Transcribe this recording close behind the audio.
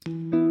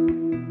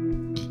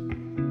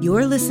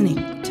You're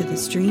listening to the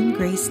Stream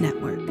Grace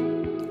Network.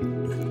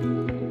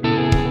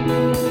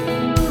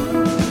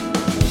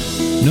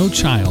 No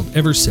child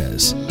ever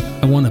says,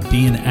 "I want to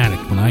be an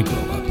addict when I grow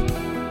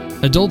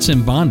up." Adults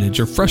in bondage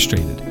are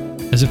frustrated,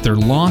 as if they're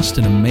lost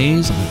in a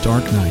maze on a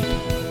dark night.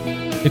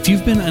 If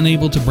you've been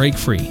unable to break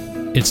free,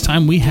 it's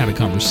time we had a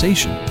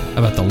conversation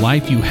about the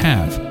life you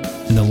have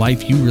and the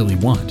life you really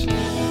want.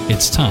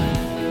 It's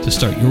time to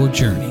start your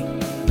journey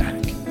back.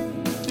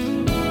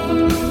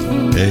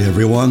 Hey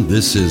everyone,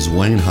 this is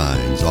Wayne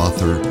Hines,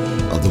 author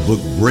of the book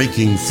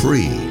Breaking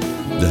Free,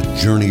 The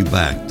Journey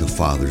Back to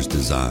Father's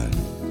Design.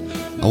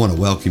 I want to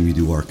welcome you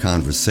to our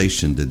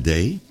conversation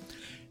today,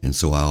 and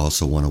so I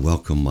also want to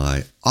welcome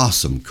my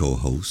awesome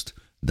co-host,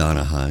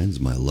 Donna Hines,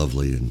 my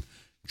lovely and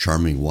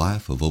charming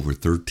wife of over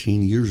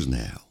 13 years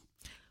now.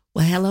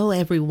 Well, hello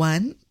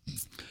everyone.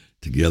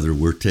 Together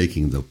we're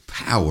taking the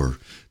power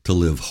to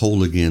live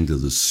whole again to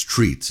the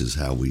streets, is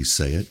how we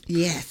say it.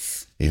 Yes.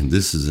 And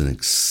this is an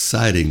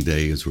exciting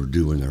day as we're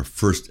doing our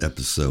first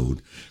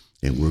episode,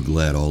 and we're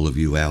glad all of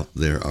you out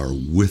there are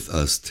with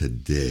us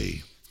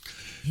today.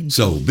 Indeed.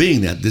 So being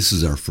that this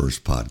is our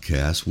first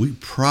podcast, we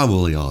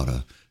probably ought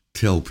to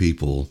tell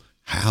people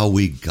how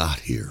we got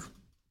here.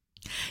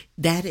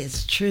 That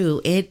is true.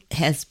 It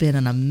has been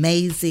an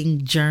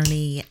amazing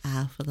journey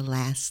for the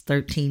last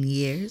 13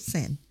 years,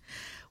 and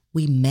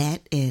we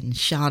met in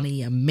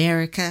Shawnee,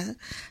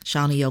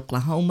 Shawnee,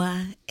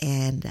 Oklahoma,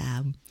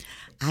 and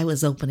I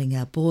was opening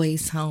a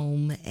boys'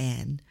 home,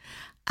 and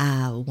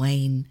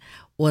Wayne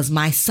was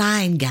my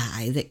sign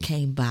guy that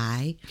came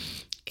by.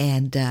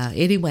 And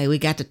anyway, we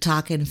got to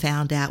talking and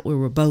found out we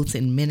were both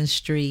in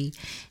ministry,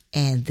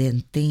 and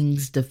then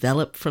things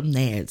developed from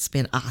there. It's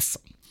been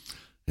awesome.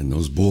 And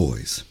those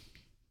boys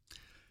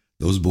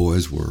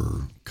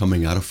were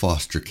coming out of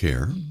foster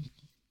care,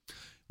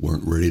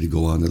 weren't ready to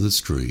go onto the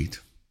street,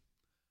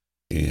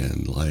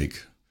 and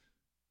like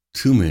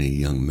too many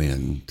young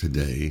men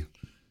today,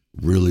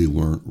 really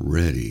weren't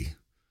ready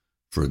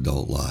for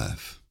adult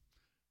life.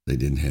 They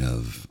didn't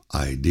have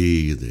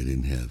ID, they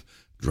didn't have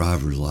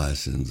driver's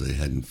license, they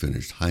hadn't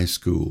finished high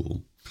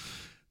school,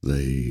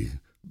 they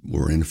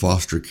were in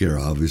foster care.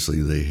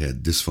 Obviously they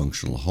had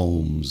dysfunctional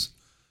homes,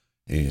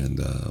 and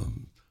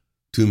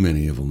too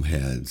many of them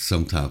had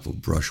some type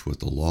of brush with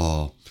the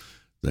law.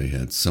 They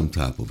had some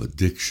type of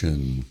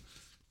addiction.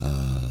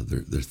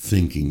 Their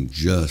thinking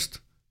just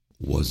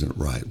wasn't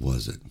right,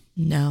 was it?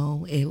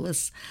 No, it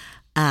was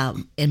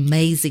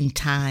amazing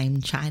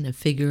time trying to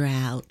figure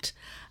out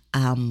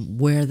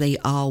where they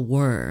all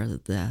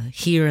were, the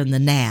here and the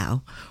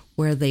now,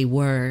 where they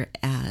were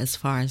as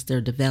far as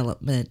their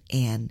development.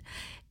 And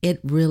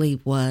it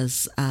really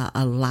was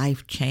a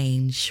life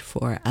change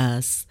for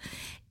us.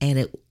 And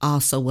it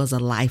also was a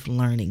life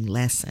learning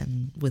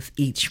lesson with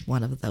each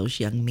one of those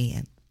young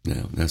men.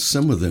 Now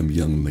some of them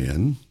young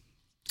men,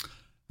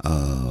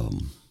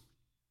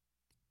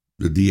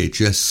 the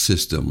DHS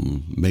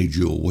system made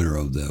you aware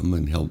of them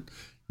and helped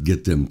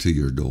get them to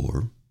your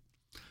door.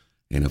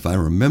 And if I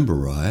remember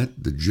right,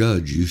 the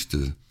judge used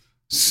to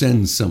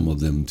send some of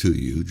them to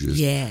you. Just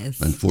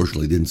yes.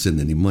 Unfortunately didn't send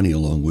any money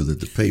along with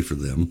it to pay for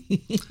them.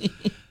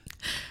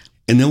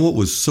 And then what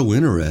was so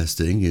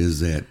interesting is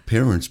that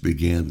parents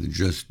began to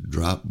just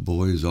drop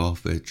boys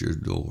off at your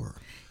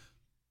door.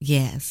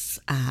 Yes,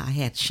 I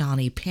had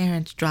Shawnee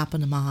parents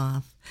dropping them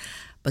off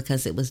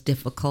because it was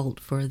difficult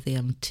for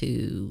them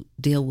to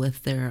deal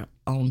with their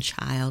own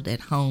child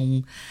at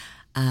home.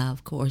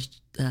 Of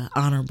course,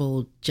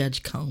 Honorable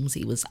Judge Combs,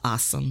 he was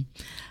awesome.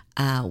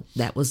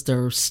 That was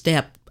their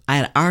step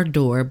at our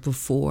door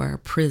before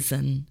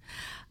prison.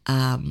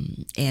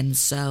 And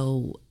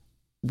so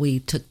we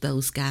took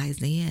those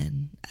guys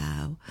in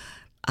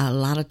a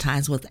lot of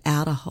times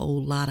without a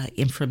whole lot of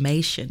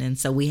information. And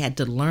so we had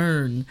to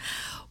learn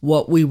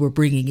what we were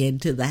bringing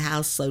into the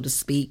house, so to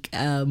speak,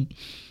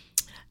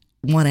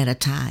 one at a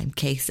time,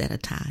 case at a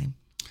time.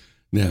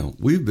 Now,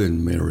 we've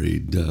been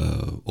married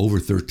over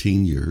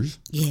 13 years.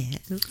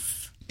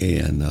 Yes.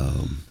 And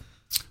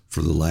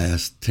for the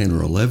last 10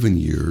 or 11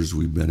 years,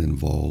 we've been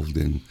involved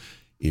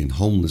in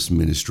homeless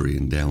ministry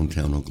in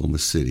downtown Oklahoma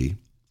City.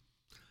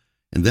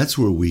 And that's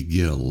where we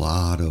get a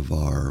lot of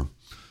our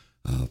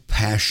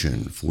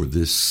passion for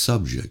this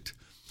subject,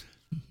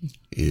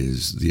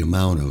 is the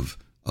amount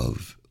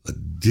of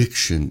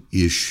addiction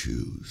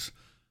issues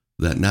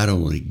that not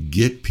only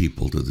get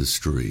people to the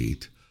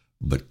street,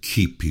 but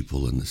keep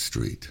people in the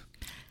street.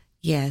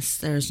 Yes,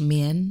 there's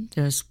men,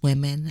 there's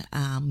women,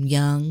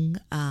 young,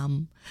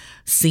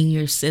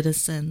 senior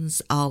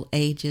citizens, all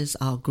ages,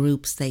 all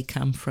groups. They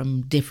come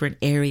from different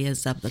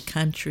areas of the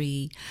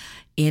country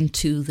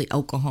into the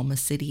Oklahoma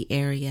City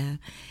area,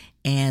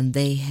 and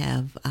they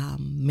have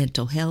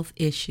mental health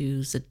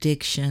issues,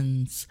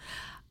 addictions.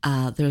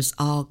 There's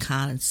all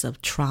kinds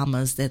of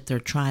traumas that they're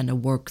trying to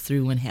work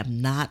through and have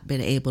not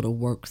been able to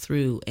work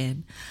through.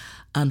 And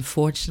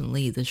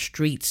unfortunately, the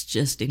streets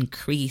just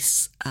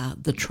increase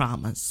the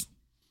traumas.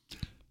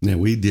 Now,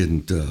 we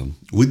didn't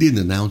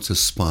announce a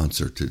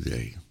sponsor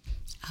today.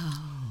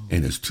 Oh.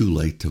 and it's too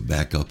late to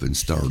back up and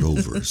start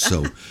over.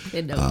 So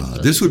No.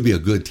 this would be a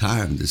good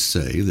time to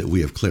say that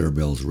we have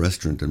Clarabelle's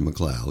Restaurant in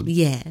McLeod.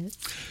 Yes.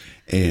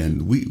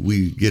 And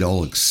we get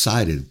all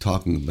excited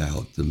talking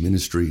about the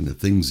ministry and the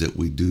things that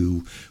we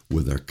do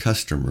with our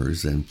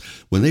customers. And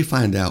when they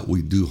find out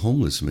we do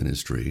homeless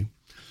ministry,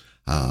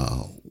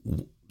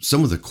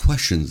 some of the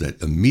questions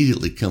that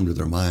immediately come to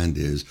their mind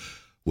is,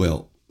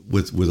 well,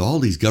 with all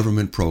these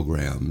government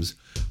programs,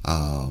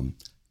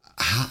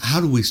 how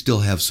do we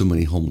still have so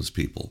many homeless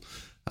people?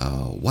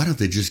 Why don't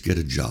they just get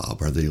a job?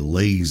 Are they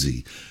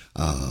lazy?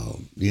 Are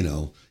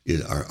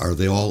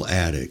they all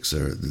addicts?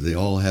 Or do they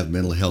all have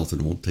mental health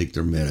and won't take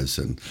their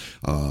medicine?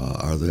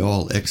 Are they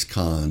all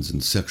ex-cons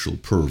and sexual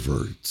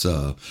perverts?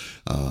 They're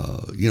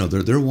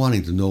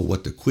wanting to know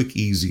what the quick,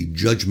 easy,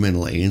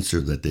 judgmental answer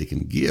that they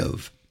can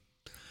give.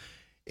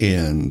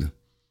 And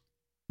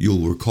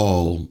you'll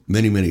recall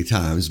many, many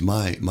times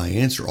my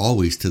answer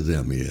always to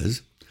them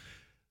is,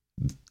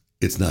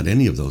 it's not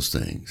any of those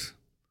things.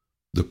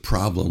 The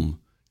problem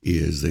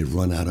is they've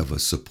run out of a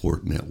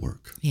support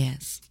network.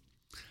 Yes.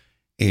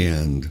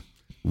 And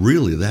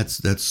really,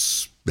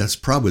 that's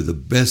probably the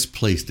best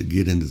place to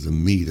get into the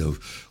meat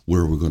of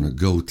where we're going to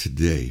go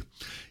today.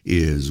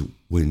 Is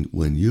when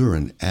you're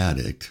an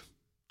addict,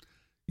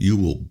 you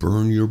will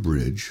burn your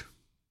bridge,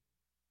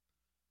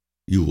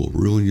 you will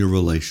ruin your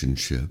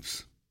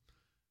relationships,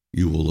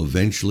 you will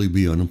eventually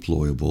be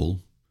unemployable,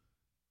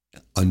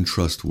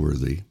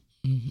 untrustworthy.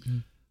 Mm-hmm.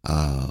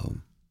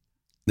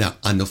 Now,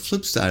 on the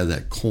flip side of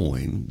that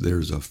coin,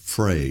 there's a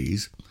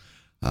phrase,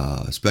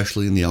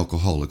 especially in the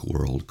alcoholic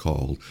world,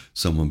 called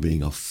someone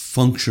being a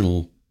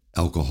functional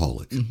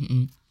alcoholic.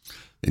 Mm-hmm.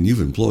 And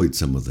you've employed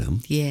some of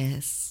them.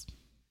 Yes.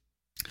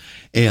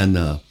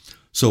 And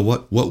so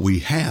what we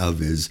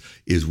have is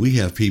we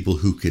have people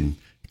who can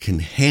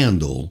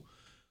handle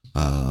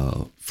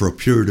for a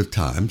period of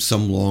time,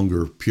 some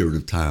longer period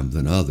of time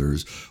than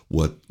others,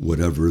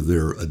 whatever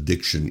their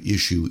addiction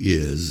issue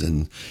is,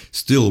 and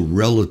still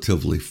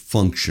relatively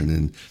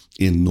function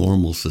in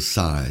normal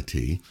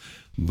society.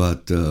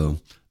 But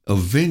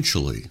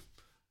eventually,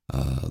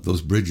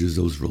 those bridges,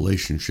 those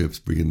relationships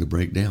begin to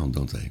break down,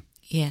 don't they?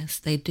 Yes,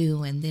 they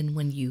do. And then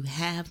when you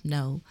have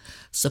no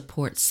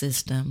support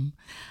system,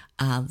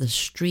 the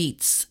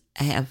streets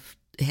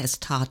has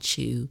taught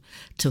you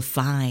to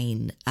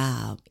find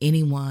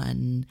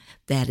anyone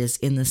that is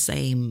in the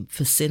same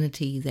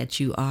vicinity that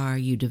you are.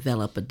 You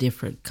develop a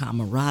different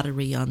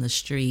camaraderie on the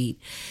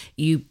street.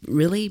 You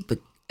really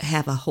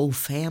have a whole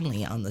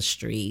family on the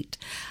street.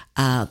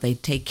 They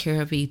take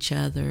care of each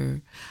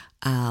other.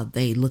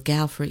 They look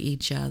out for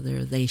each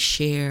other. They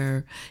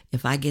share.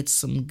 If I get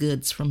some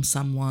goods from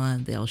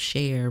someone, they'll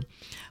share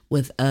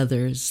with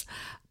others.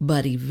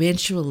 But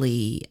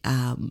eventually,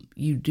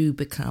 you do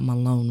become a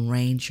lone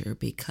ranger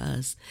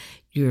because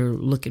you're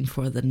looking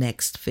for the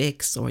next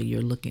fix, or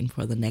you're looking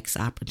for the next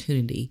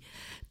opportunity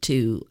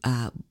to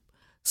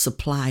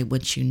supply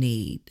what you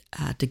need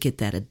to get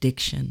that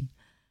addiction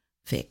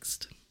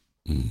fixed.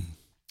 Mm.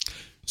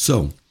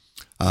 So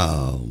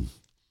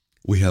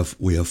we have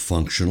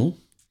functional.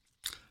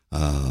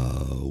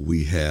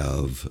 We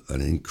have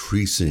an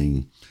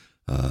increasing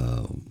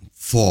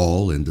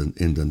fall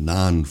into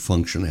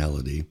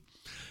non-functionality.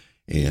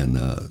 And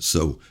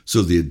so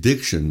the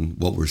addiction,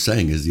 what we're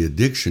saying is the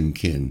addiction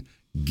can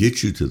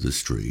get you to the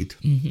street,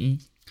 mm-hmm.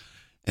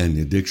 and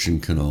the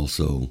addiction can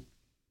also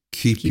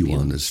keep you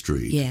on the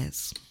street.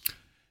 Yes.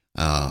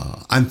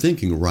 I'm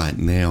thinking right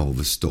now of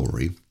a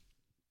story.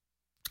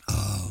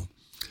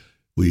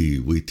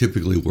 We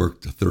typically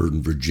work the 3rd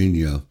and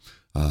Virginia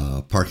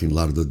parking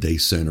lot of the Day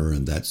Center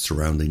and that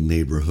surrounding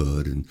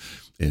neighborhood, and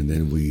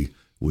then we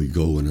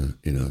go in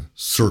a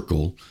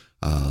circle.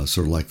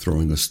 Sort of like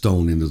throwing a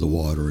stone into the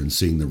water and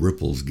seeing the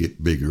ripples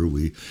get bigger.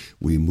 We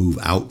move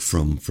out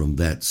from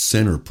that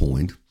center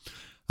point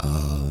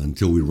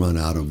until we run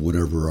out of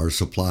whatever our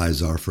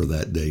supplies are for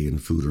that day in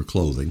food or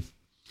clothing.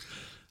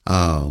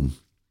 All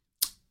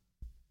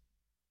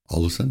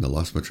of a sudden, I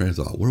lost my train of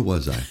thought. Where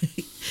was I?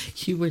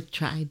 You were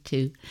trying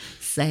to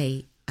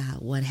say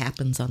what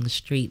happens on the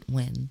street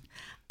when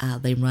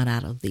they run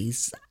out of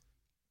these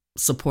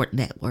support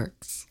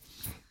networks.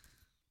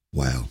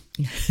 Wow.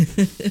 It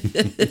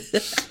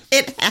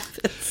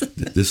happens.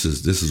 This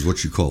is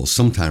what you call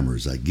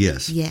sometimers, I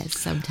guess. Yes,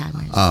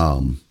 sometimers.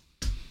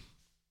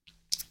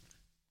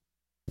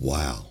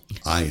 Wow.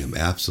 I am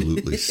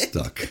absolutely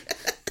stuck.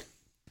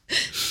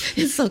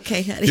 It's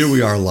okay, honey. Here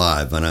we are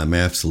live, and I'm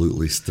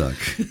absolutely stuck.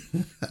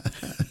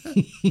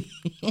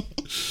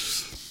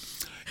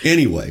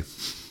 Anyway,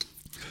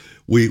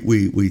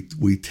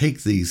 we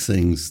take these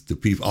things to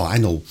people. Oh, I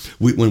know.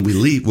 When we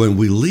leave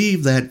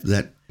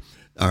that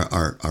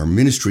our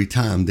ministry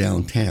time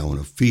downtown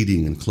of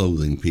feeding and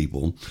clothing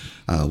people,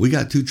 we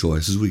got two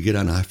choices. We get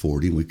on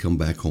I-40 and we come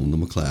back home to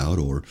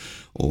McLeod,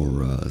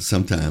 or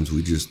sometimes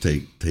we just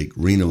take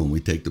Reno and we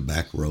take the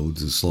back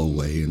roads the slow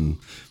way and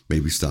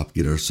maybe stop,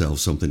 get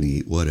ourselves something to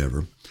eat,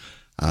 whatever.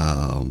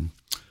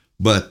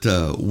 But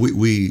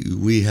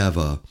we have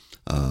a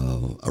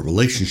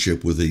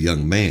relationship with a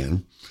young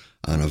man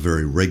on a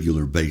very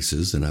regular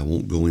basis, and I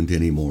won't go into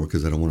any more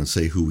because I don't want to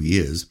say who he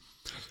is.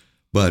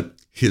 But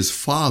his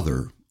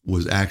father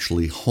was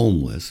actually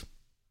homeless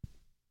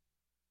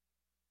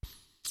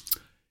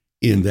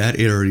in that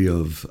area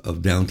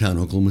of downtown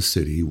Oklahoma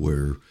City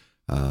where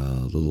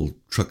the little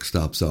truck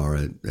stops are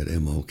at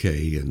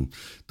MLK, and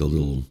the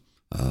little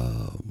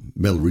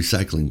metal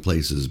recycling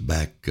places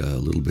back a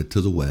little bit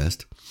to the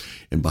west.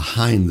 And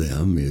behind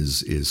them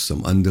is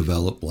some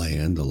undeveloped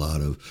land, a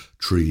lot of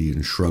tree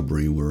and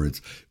shrubbery where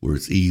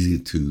it's easy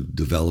to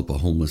develop a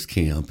homeless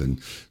camp and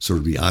sort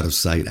of be out of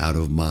sight, out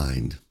of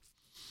mind.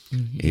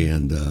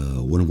 And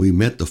when we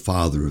met the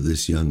father of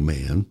this young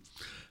man,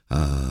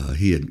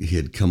 he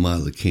had come out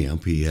of the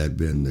camp. He had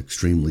been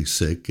extremely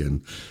sick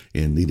and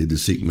needed to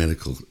seek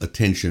medical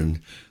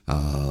attention.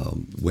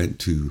 Went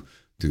to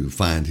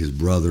find his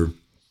brother.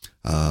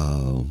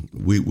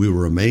 We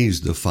were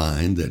amazed to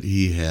find that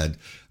he had,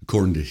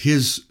 according to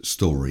his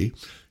story,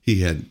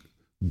 he had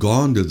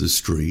gone to the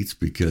streets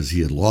because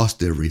he had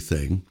lost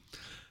everything.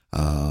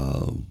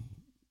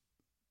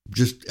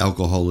 Just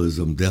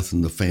alcoholism, death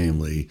in the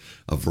family,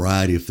 a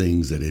variety of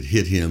things that had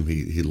hit him.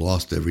 He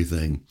lost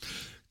everything.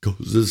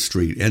 Goes to the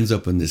street, ends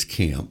up in this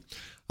camp,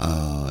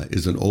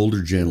 is an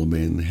older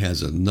gentleman,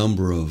 has a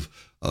number of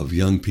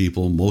young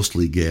people,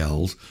 mostly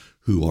gals,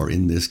 who are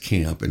in this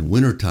camp. And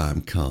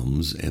wintertime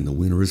comes, and the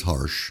winter is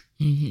harsh,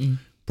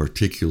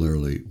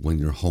 particularly when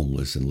you're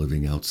homeless and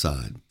living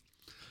outside.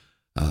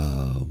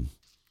 And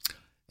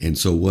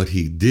so what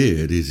he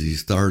did is he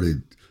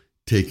started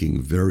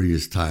taking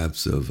various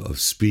types of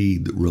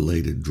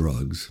speed-related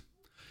drugs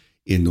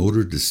in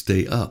order to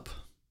stay up.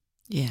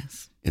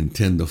 Yes. And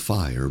tend the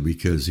fire,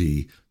 because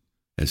he,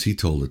 as he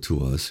told it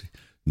to us,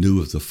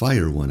 knew if the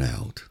fire went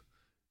out,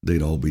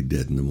 they'd all be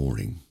dead in the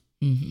morning.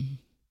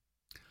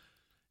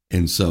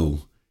 And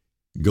so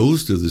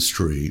goes to the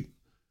street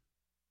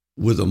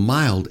with a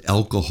mild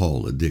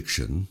alcohol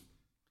addiction,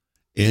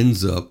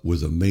 ends up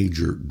with a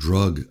major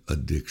drug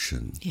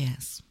addiction.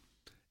 Yes.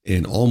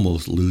 And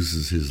almost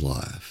loses his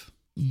life.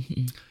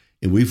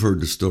 And we've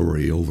heard the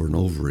story over and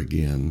over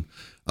again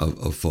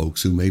of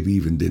folks who maybe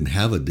even didn't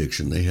have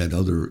addiction. They had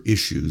other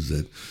issues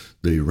that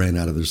they ran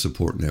out of their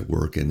support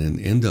network and then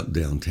end up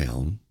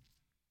downtown.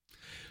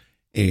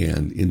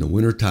 And in the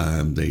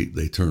wintertime, they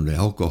turn to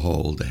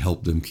alcohol to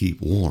help them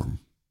keep warm.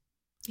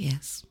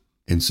 Yes.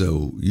 And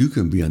so you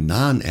can be a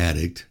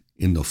non-addict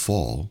in the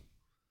fall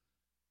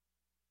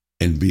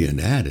and be an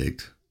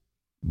addict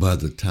by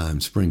the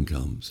time spring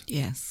comes.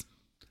 Yes.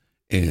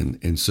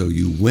 And so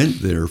you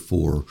went there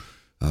for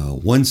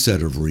one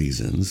set of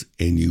reasons,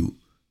 and you,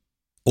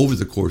 over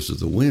the course of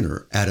the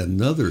winter, add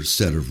another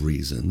set of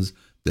reasons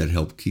that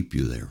help keep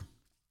you there.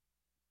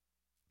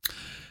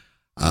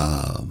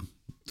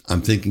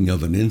 I'm thinking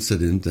of an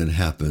incident that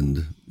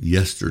happened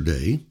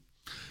yesterday.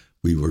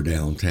 We were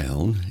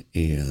downtown,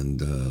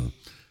 and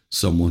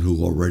someone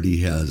who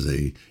already has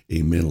a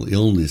mental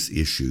illness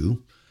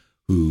issue,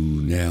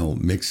 who now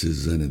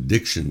mixes an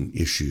addiction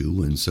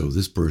issue, and so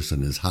this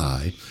person is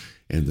high,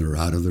 and they're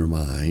out of their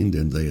mind,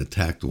 and they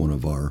attacked one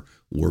of our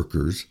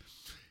workers.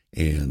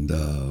 And,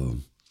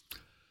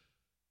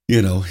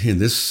 in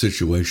this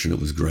situation, it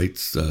was great.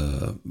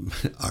 The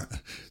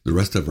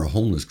rest of our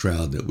homeless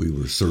crowd that we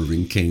were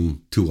serving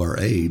came to our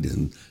aid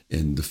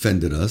and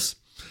defended us.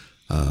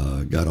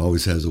 God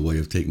always has a way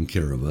of taking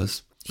care of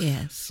us.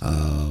 Yes.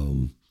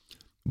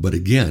 But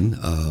again,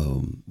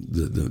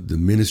 the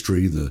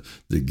ministry,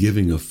 the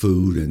giving of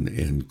food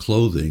and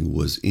clothing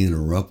was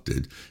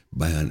interrupted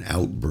by an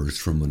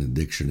outburst from an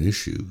addiction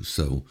issue.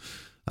 So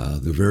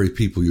the very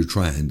people you're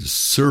trying to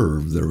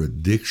serve, their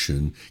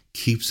addiction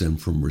keeps them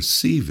from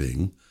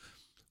receiving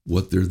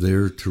what they're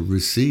there to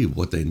receive,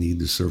 what they need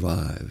to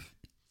survive.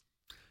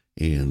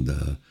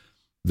 And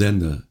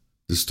then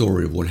the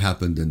story of what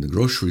happened in the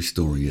grocery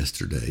store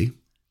yesterday.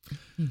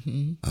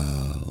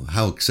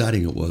 How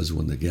exciting it was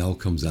when the gal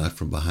comes out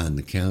from behind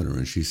the counter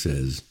and she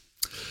says,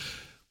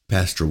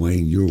 "Pastor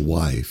Wayne, your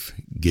wife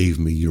gave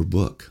me your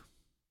book."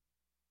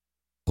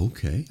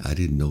 Okay, I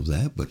didn't know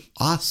that, but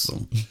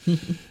awesome.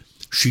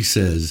 She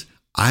says,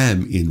 "I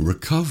am in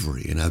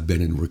recovery, and I've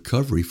been in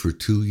recovery for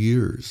 2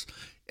 years,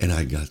 and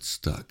I got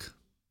stuck."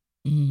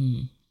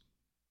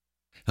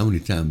 How many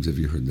times have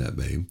you heard that,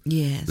 babe?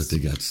 Yes. That they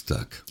got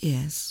stuck.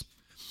 Yes.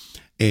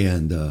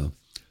 And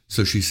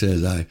so she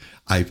says,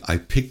 I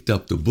picked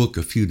up the book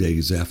a few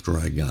days after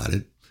I got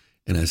it,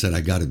 and I said,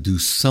 I got to do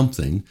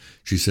something.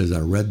 She says, I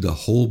read the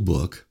whole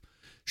book.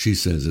 She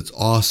says, it's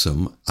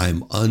awesome.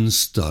 I'm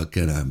unstuck,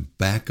 and I'm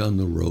back on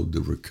the road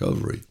to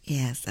recovery.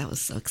 Yes, that was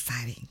so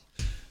exciting.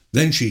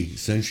 Then she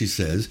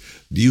says,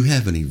 do you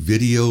have any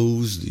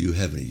videos? Do you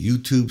have any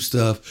YouTube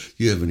stuff?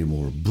 Do you have any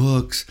more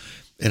books?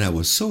 And I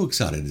was so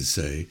excited to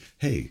say,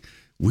 hey,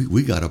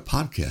 we got a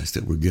podcast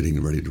that we're getting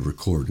ready to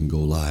record and go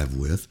live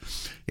with.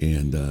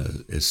 And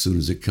as soon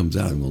as it comes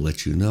out, I'm going to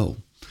let you know.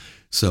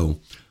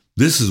 So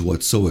this is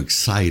what's so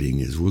exciting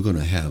is we're going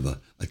to have a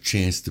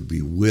chance to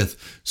be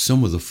with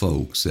some of the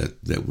folks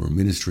that we're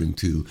ministering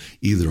to,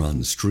 either on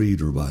the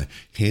street or by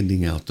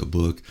handing out the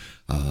book,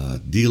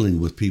 dealing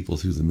with people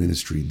through the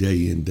ministry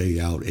day in, day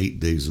out, 8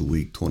 days a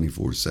week,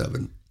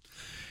 24/7.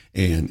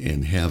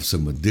 And have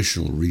some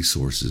additional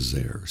resources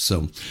there.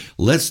 So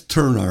let's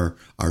turn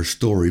our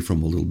story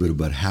from a little bit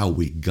about how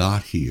we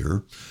got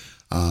here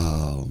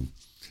to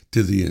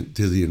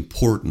the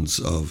importance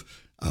of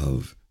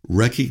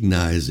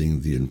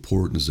recognizing the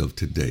importance of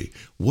today.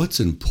 What's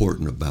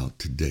important about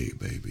today,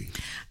 baby?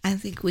 I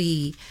think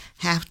we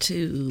have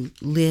to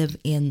live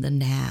in the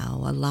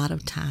now. A lot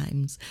of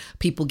times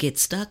people get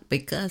stuck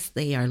because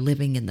they are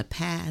living in the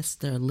past.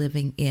 They're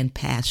living in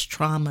past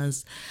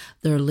traumas.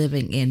 They're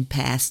living in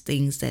past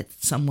things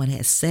that someone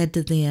has said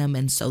to them.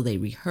 And so they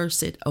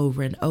rehearse it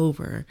over and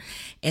over.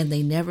 And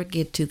they never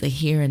get to the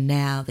here and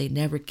now. They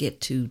never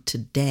get to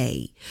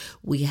today.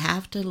 We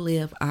have to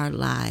live our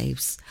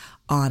lives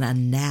on a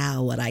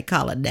now, what I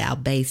call a now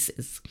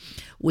basis.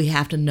 We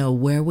have to know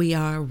where we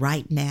are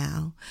right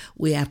now.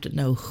 We have to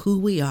know who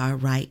we are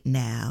right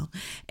now.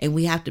 And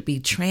we have to be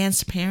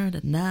transparent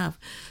enough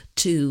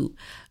to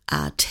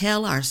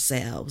tell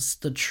ourselves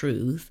the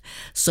truth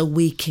so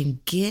we can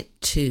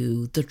get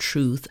to the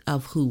truth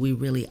of who we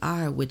really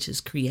are, which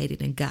is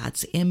created in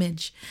God's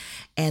image,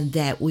 and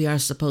that we are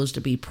supposed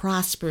to be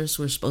prosperous,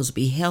 we're supposed to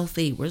be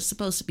healthy, we're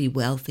supposed to be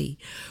wealthy,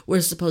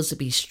 we're supposed to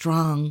be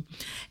strong,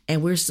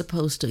 and we're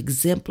supposed to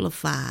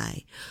exemplify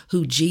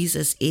who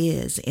Jesus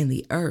is in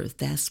the earth.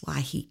 That's why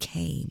he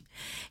came.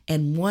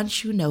 And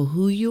once you know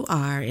who you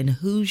are and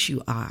whose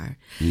you are,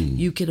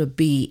 you can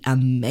be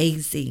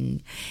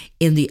amazing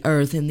in the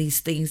earth, and these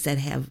things that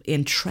have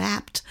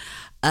entrapped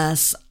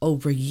us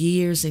over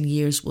years and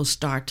years will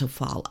start to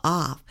fall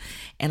off.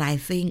 And I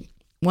think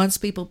once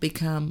people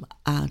become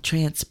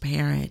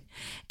transparent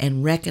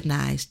and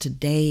recognize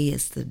today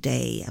is the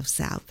day of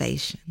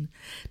salvation,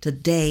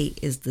 today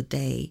is the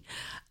day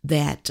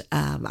that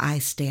I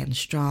stand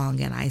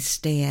strong, and I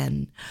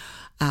stand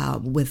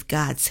with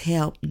God's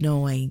help,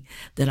 knowing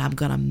that I'm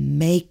going to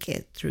make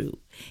it through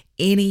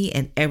any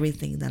and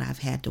everything that I've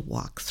had to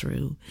walk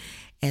through,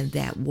 and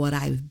that what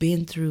I've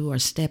been through are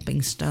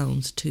stepping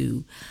stones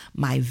to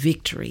my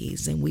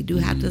victories. And we do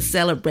have to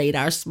celebrate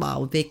our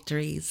small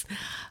victories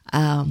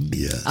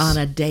Yes. on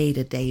a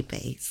day-to-day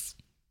basis.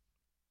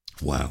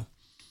 Wow.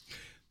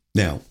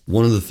 Now,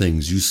 one of the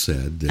things you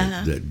said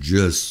that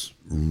just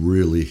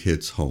really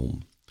hits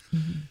home,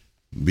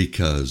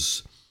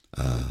 because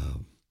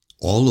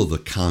all of the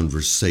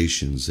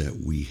conversations that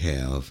we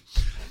have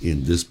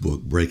in this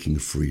book, Breaking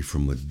Free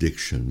from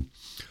Addiction,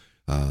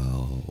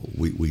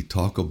 we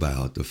talk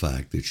about the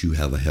fact that you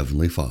have a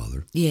Heavenly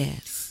Father.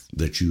 Yes.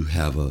 That you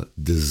have a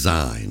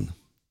design,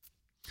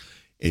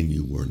 and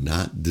you were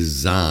not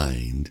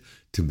designed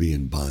to be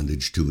in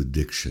bondage to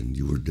addiction.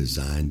 You were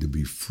designed to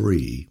be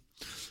free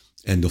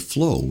and to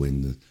flow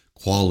in the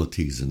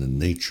qualities and the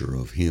nature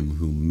of him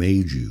who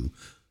made you,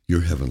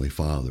 your Heavenly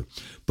Father.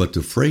 But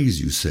the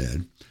phrase you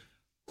said,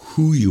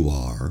 who you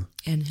are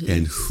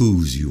and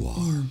whose you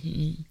are.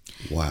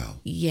 Wow.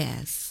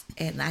 Yes.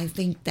 And I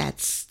think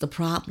that's the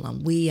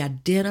problem. We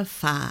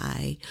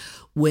identify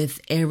with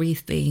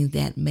everything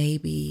that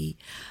maybe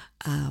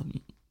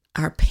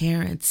our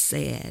parents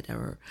said,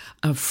 or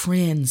a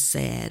friend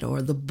said,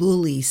 or the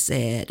bully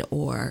said,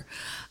 or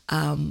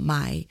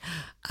my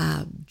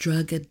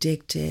drug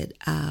addicted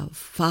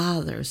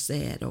father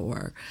said,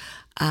 or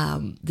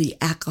the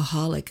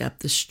alcoholic up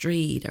the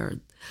street, or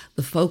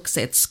the folks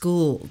at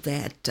school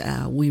that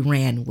we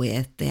ran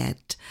with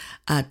that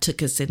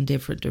took us in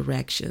different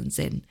directions.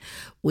 And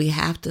we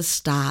have to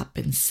stop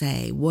and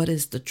say, what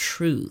is the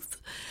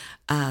truth?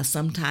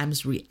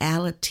 Sometimes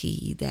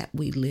reality that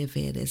we live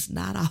in is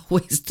not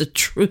always the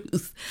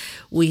truth.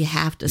 We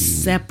have to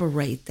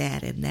separate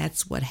that, and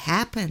that's what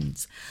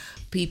happens.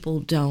 People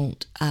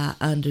don't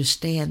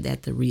understand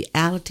that the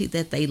reality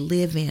that they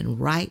live in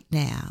right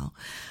now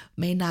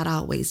may not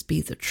always be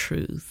the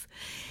truth.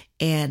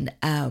 And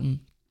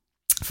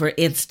for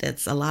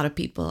instance, a lot of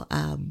people,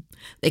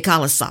 they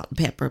call us salt and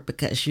pepper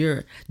because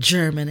you're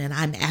German and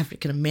I'm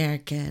African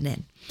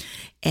American,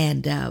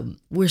 and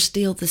we're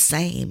still the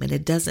same. And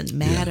it doesn't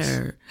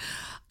matter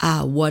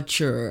what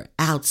your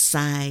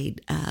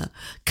outside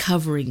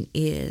covering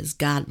is.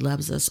 God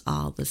loves us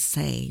all the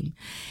same,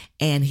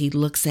 and he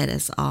looks at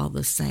us all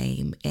the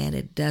same. And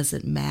it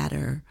doesn't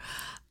matter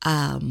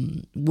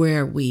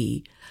where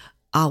we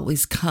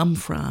always come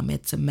from.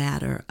 It's a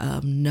matter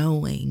of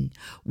knowing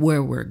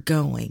where we're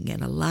going.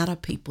 And a lot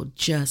of people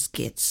just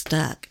get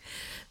stuck.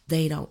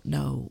 They don't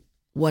know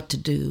what to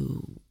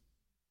do,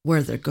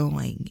 where they're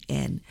going.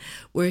 And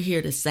we're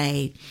here to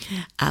say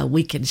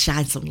we can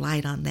shine some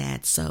light on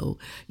that, so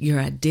your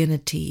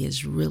identity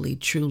is really,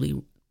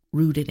 truly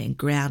rooted and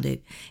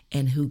grounded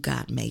in who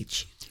God made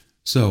you.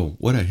 So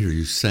what I hear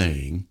you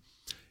saying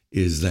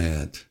is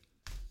that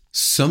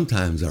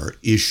sometimes our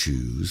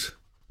issues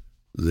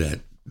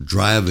that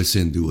drive us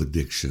into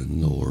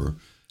addiction, or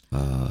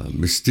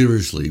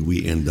mysteriously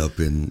we end up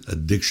in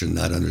addiction,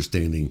 not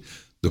understanding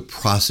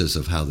process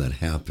of how that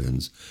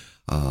happens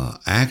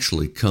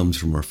actually comes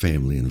from our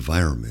family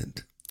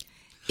environment.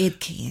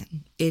 It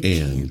can. It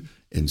can.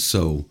 And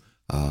so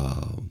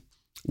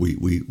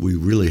we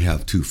really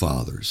have two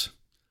fathers.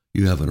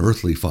 You have an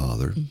earthly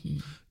father. Mm-hmm.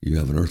 You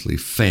have an earthly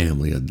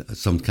family,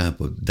 some kind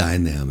of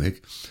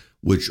dynamic,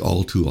 which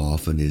all too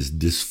often is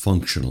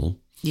dysfunctional.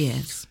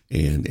 Yes.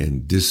 And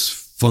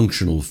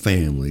dysfunctional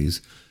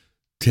families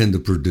tend to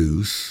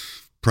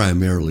produce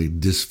primarily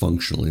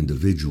dysfunctional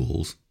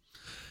individuals.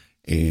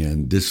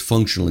 And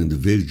dysfunctional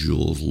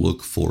individuals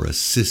look for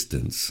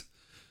assistance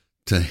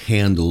to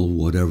handle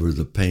whatever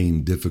the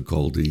pain,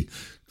 difficulty,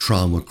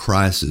 trauma,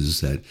 crisis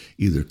that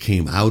either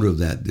came out of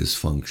that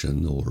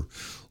dysfunction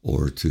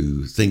or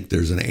to think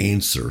there's an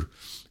answer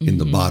in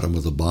the bottom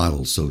of the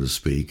bottle, so to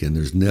speak. And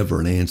there's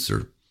never an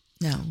answer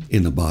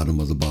in the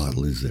bottom of the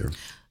bottle, is there?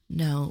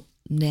 No,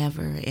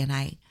 never. And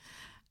I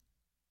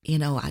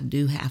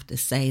do have to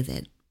say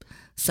that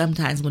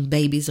sometimes when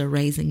babies are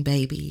raising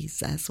babies,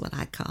 that's what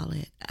I call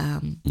it,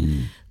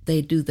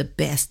 they do the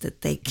best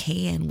that they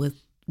can with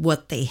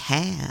what they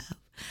have.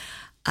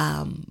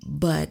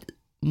 But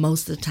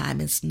most of the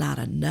time it's not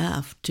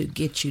enough to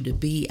get you to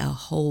be a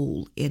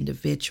whole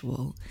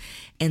individual.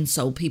 And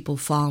so people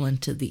fall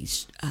into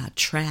these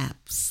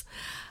traps.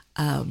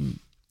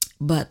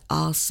 But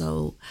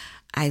also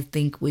I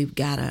think we've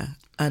got to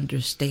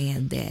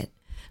understand that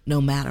no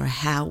matter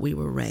how we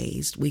were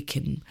raised, we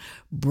can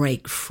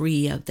break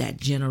free of that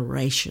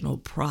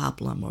generational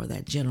problem or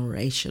that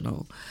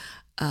generational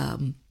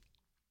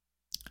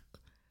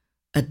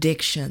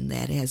addiction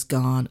that has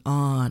gone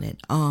on and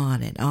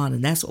on and on.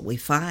 And that's what we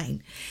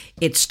find.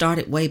 It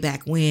started way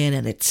back when,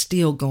 and it's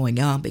still going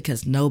on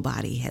because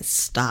nobody has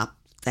stopped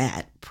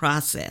that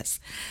process,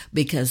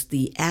 because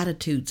the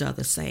attitudes are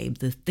the same,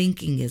 the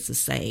thinking is the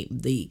same,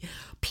 the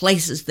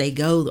places they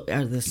go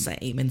are the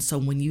same. And so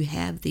when you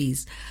have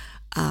these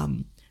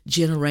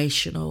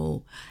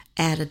generational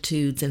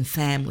attitudes and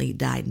family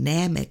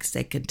dynamics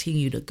that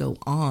continue to go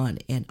on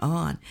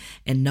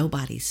and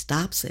nobody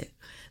stops it,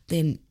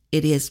 then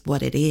it is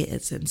what it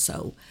is. And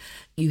so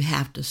you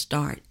have to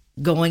start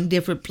going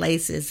different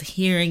places,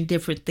 hearing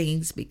different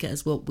things,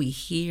 because what we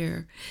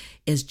hear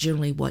is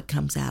generally what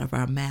comes out of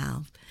our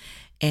mouth,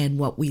 and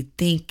what we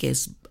think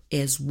is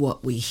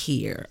what we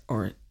hear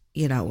or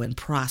and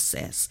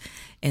process.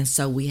 And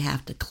so we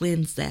have to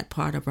cleanse that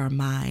part of our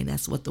mind.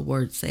 That's what the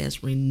word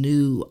says,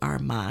 renew our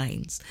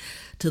minds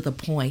to the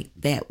point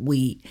that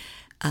we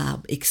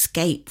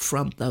escape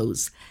from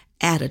those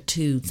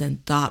attitudes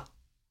and thought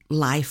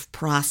life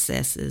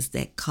processes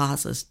that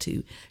cause us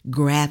to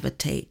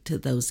gravitate to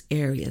those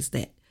areas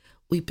that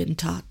we've been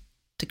taught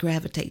to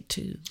gravitate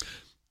to.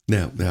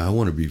 Now I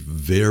want to be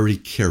very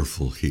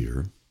careful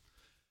here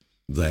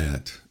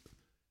that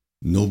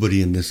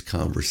nobody in this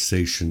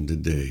conversation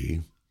today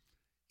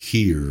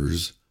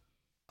hears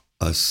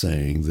us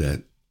saying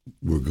that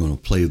we're going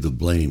to play the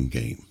blame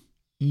game.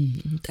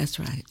 Mm-hmm, that's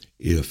right.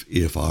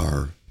 If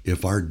our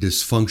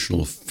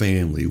dysfunctional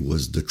family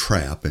was the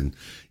trap, and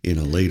in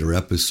a later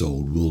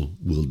episode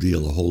we'll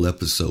deal a whole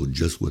episode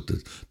just with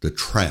the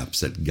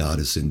traps that got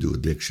us into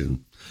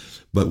addiction.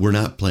 But we're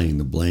not playing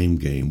the blame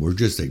game. We're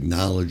just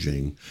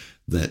acknowledging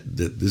that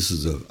this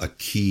is a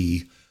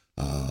key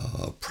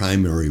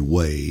primary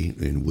way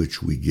in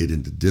which we get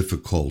into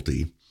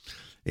difficulty,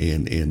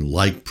 and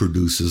like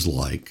produces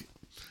like.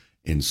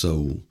 And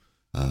so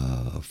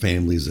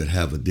families that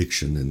have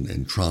addiction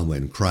and trauma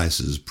and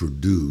crisis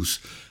produce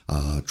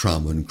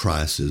trauma and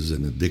crisis,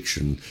 and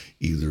addiction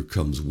either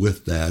comes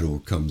with that or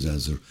comes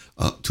as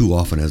too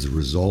often as a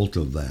result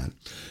of that.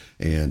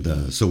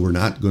 And so we're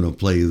not going to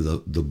play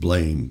the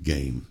blame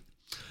game.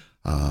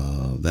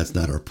 That's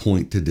not our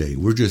point today.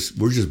 We're just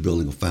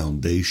building a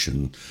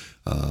foundation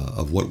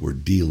of what we're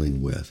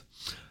dealing with.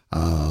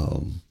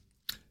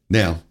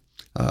 Now,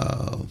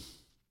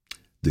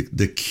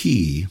 the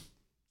key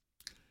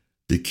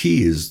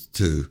is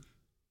to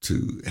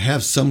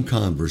have some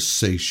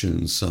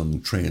conversation,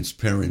 some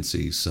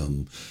transparency,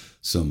 some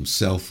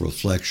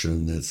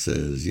self-reflection that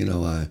says,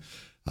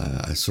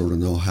 I sort of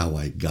know how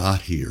I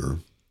got here.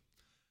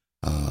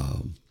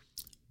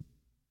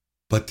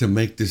 But to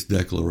make this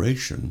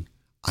declaration,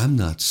 I'm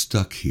not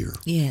stuck here.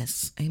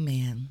 Yes,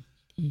 amen.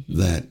 Mm-hmm.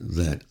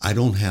 That I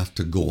don't have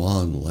to go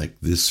on like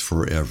this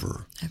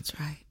forever. That's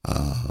right.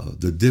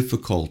 The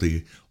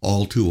difficulty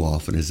all too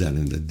often is that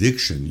in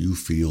addiction you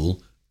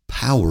feel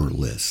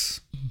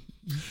powerless.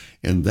 Mm-hmm.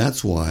 And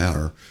that's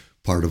why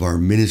part of our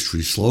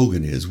ministry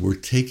slogan is we're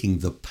taking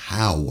the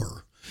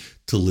power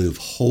to live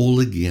whole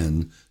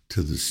again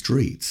to the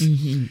streets.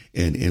 Mm-hmm.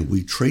 And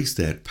we trace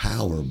that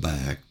power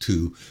back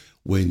to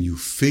when you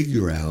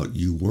figure out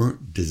you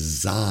weren't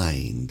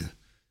designed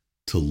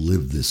to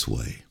live this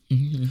way.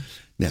 Mm-hmm.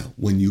 Now,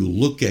 when you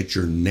look at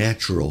your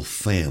natural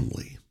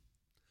family,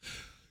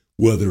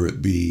 whether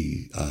it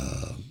be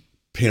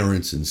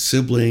parents and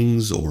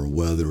siblings, or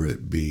whether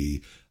it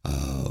be,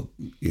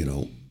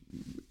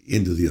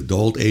 into the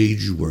adult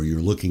age where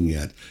you're looking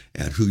at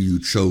who you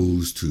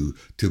chose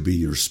to be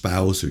your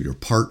spouse or your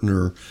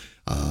partner,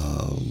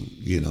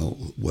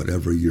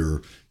 whatever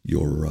your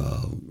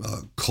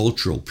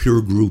cultural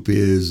peer group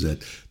is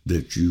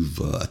that you've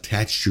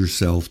attached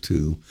yourself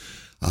to,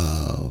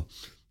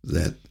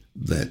 that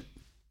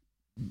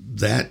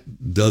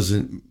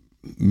doesn't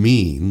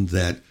mean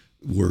that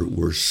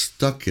we're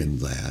stuck in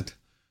that.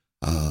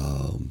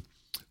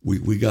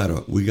 We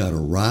gotta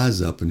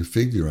rise up and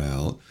figure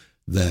out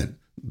that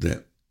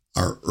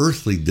our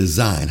earthly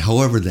design,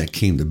 however that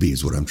came to be,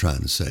 is what I'm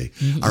trying to say.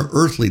 Mm-hmm. Our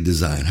earthly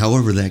design,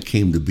 however that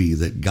came to be,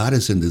 that got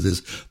us into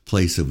this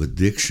place of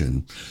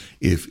addiction.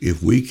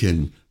 If we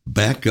can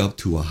back up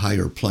to a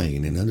higher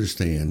plane and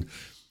understand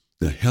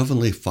the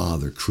Heavenly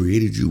Father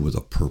created you with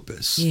a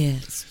purpose.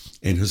 Yes.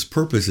 And his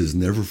purpose is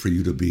never for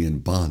you to be in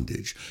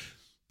bondage,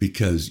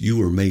 because you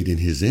were made in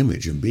his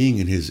image. And being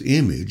in his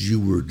image, you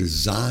were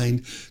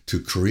designed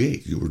to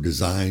create. You were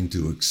designed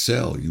to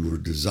excel. You were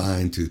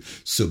designed to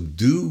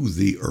subdue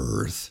the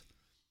earth,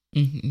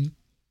 mm-hmm.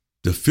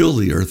 to fill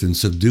the earth and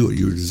subdue it.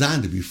 You were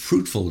designed to be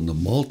fruitful and to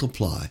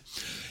multiply.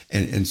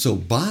 And so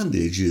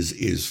bondage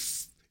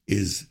is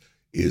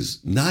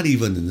not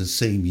even in the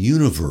same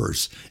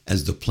universe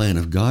as the plan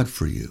of God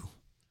for you.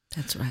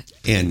 That's right.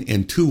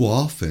 And too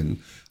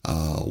often,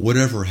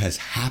 whatever has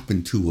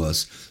happened to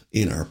us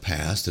in our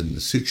past and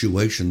the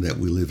situation that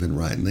we live in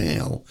right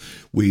now,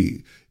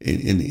 we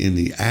in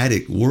the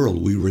addict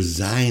world, we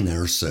resign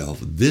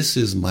ourselves. This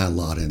is my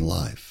lot in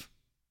life.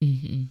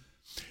 Mm-hmm.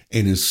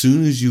 And as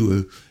soon as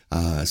you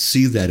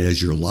see that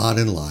as your lot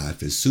in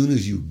life, as soon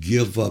as you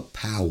give up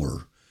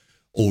power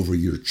over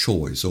your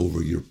choice,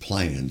 over your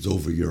plans,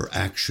 over your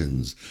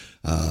actions,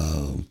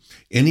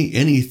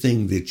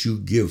 anything that you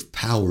give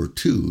power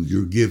to,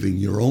 you're giving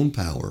your own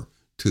power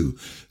to.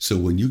 So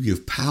when you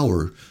give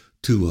power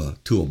to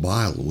a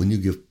bottle, when you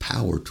give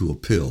power to a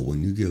pill,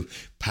 when you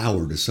give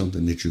power to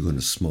something that you're going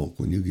to smoke,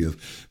 when you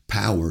give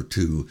power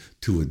to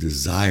a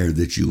desire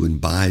that you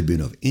imbibe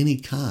in of any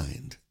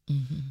kind,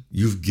 mm-hmm.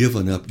 you've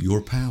given up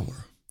your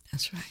power.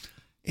 That's right.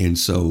 And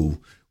so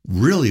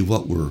really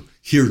what we're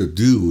here to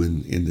do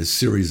in this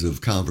series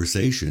of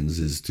conversations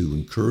is to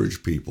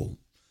encourage people,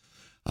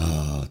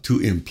 to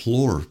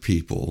implore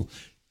people,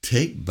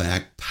 take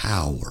back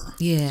power.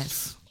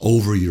 Yes.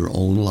 Over your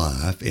own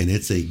life, and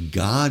it's a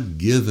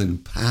God-given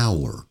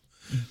power,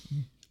 mm-hmm.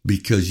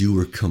 because you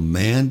were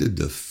commanded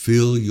to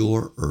fill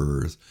your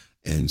earth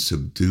and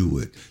subdue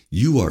it.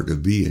 You are to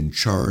be in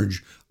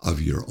charge of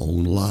your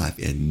own life,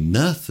 and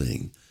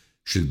nothing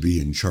should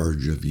be in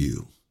charge of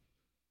you,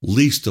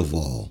 least of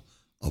all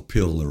a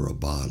pill or a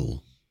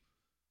bottle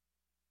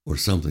or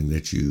something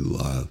that you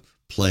are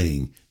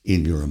playing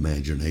in your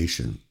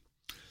imagination.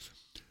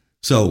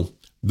 So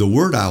the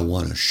word I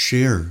want to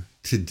share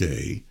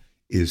today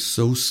is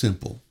so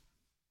simple.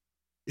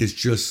 It's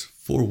just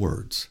 4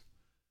 words.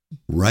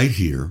 Right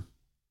here,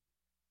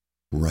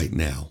 right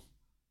now.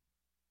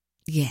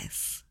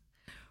 Yes.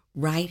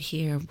 Right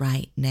here,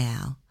 right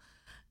now.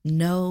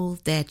 Know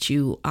that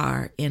you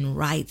are in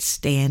right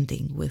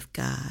standing with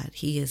God.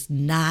 He is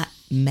not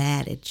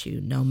mad at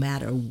you, no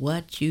matter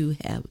what you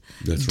have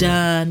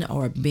done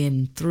or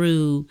been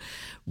through.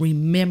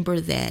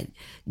 Remember that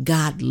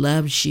God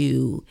loves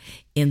you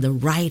in the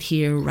right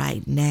here,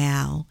 right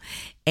now.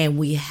 And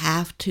we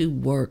have to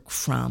work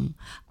from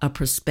a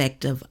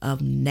perspective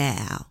of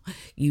now.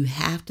 You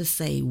have to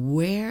say,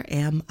 where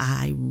am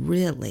I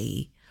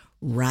really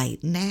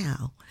right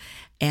now?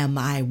 Am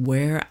I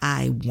where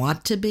I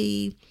want to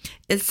be?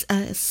 It's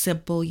a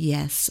simple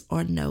yes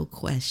or no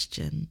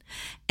question.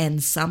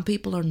 And some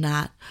people are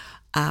not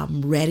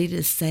ready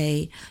to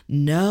say,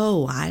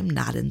 no, I'm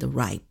not in the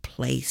right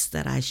place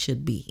that I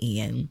should be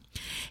in.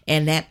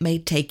 And that may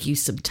take you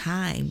some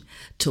time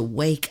to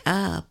wake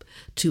up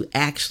to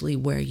actually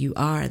where you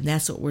are. And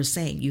that's what we're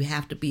saying. You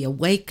have to be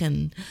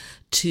awakened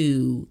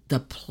to the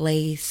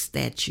place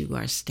that you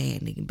are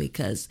standing,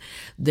 because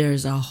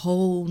there's a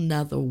whole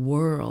nother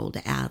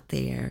world out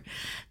there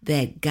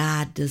that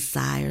God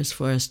desires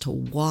for us to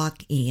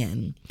walk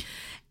in.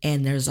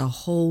 And there's a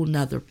whole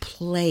nother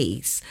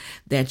place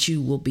that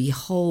you will be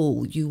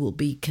whole. You will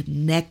be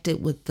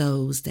connected with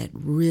those that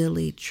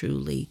really,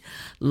 truly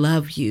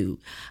love you.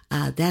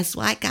 That's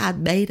why God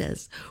made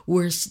us.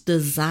 We're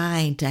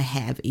designed to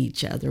have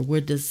each other.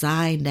 We're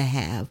designed to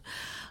have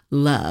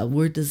love.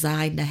 We're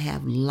designed to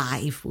have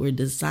life. We're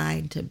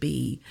designed to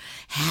be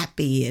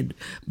happy and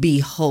be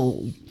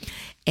whole.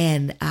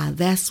 And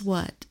that's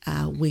what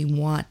we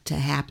want to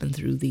happen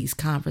through these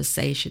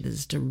conversations,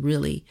 is to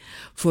really,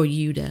 for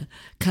you to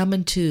come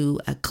into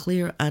a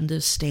clear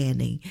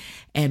understanding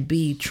and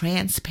be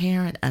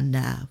transparent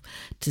enough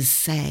to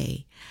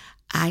say,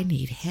 I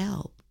need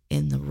help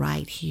in the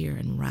right here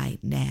and right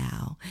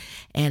now.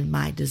 And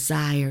my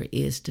desire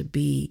is to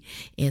be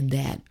in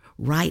that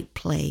right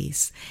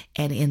place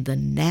and in the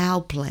now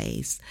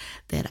place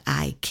that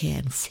I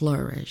can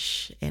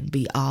flourish and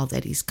be all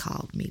that He's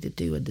called me to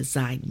do and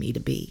designed me to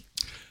be.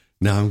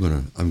 Now I'm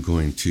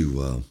going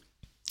to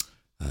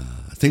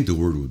I think the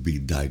word would be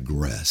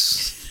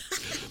digress.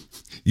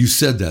 You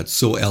said that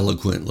so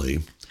eloquently,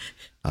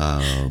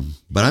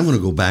 But I'm going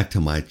to go back to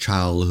my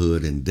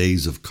childhood and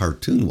days of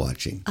cartoon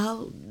watching.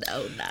 Oh,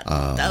 no,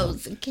 not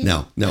those again.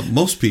 Now,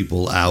 most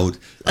people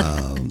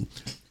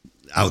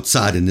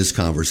outside in this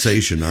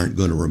conversation aren't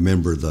going to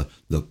remember the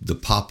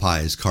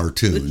Popeyes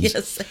cartoons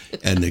Yes.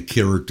 and the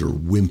character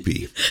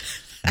Wimpy.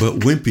 But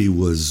Wimpy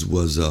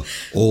was a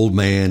old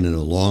man in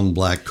a long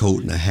black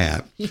coat and a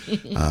hat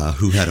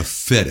who had a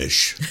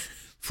fetish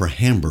for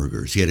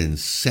hamburgers. He had an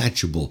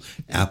insatiable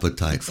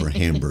appetite for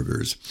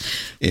hamburgers.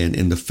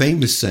 And the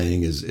famous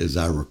saying, as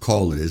I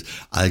recall it, is,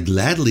 "I'd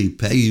gladly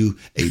pay you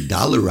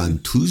 $1 on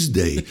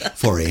Tuesday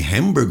for a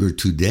hamburger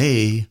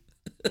today."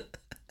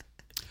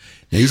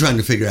 Now you're trying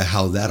to figure out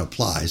how that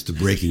applies to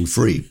breaking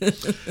free.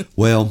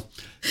 Well,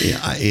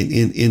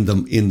 in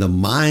the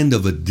mind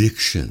of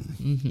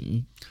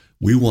addiction,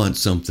 we want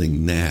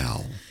something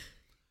now,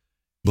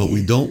 but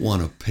we don't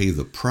want to pay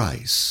the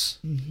price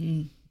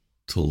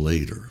till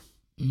later.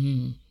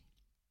 And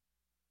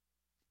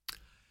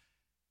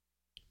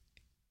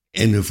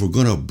if we're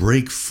going to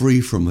break free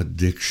from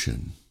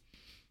addiction,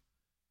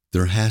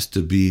 there has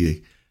to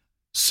be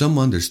some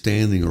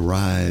understanding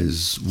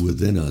arise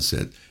within us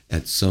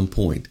at some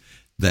point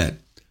that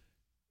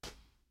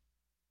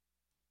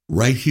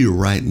right here,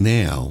 right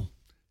now,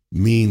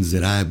 means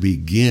that I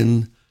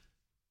begin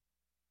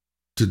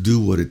to do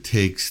what it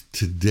takes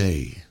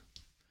today.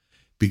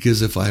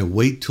 Because if I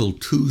wait till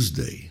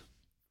Tuesday,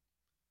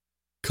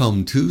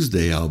 come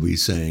Tuesday, I'll be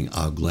saying,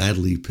 "I'll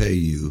gladly pay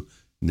you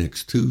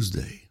next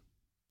Tuesday."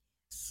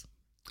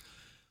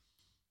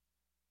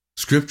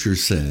 Scripture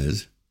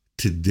says,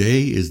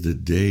 today is the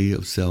day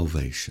of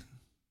salvation.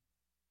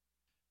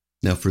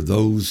 Now, for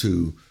those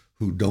who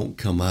don't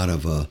come out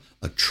of a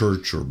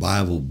church or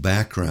Bible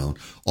background,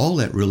 all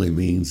that really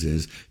means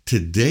is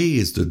today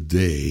is the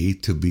day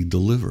to be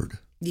delivered.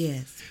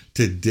 Yes.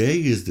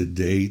 Today is the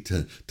day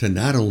to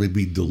not only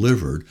be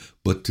delivered,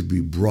 but to be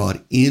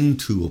brought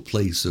into a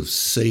place of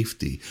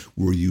safety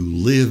where you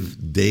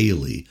live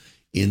daily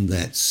in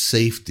that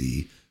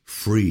safety,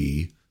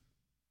 free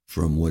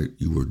from what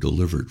you were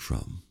delivered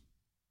from.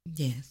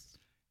 Yes.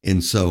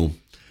 And so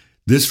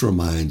this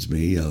reminds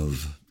me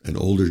of an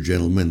older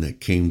gentleman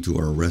that came to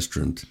our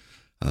restaurant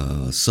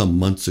some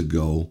months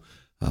ago.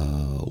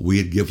 We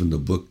had given the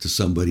book to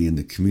somebody in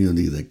the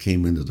community that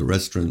came into the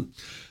restaurant.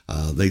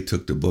 They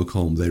took the book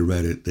home. They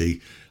read it. They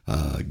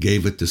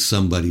gave it to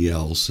somebody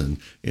else. And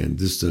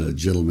this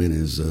gentleman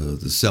is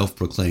the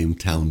self-proclaimed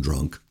town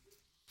drunk.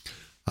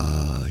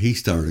 He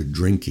started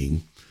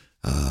drinking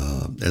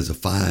as a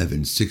 5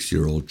 and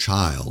 6-year-old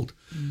child,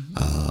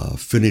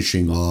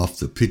 finishing off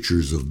the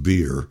pitchers of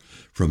beer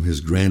from his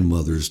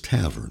grandmother's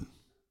tavern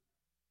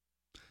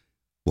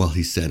while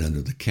he sat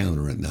under the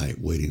counter at night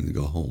waiting to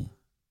go home.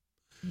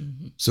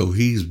 So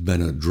he's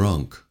been a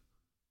drunk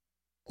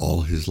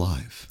all his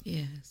life.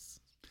 Yes.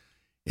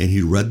 And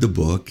he read the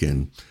book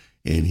and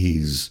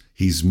he's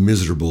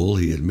miserable.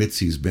 He admits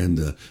he's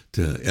been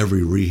to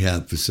every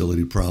rehab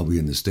facility probably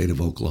in the state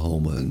of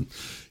Oklahoma. And,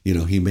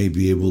 he may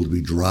be able to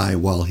be dry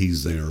while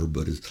he's there,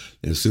 but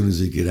as soon as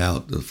he get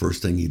out, the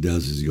first thing he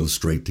does is he goes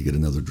straight to get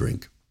another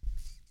drink.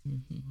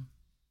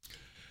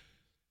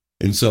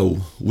 And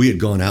so we had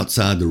gone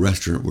outside the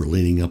restaurant. We're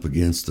leaning up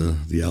against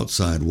the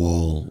outside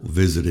wall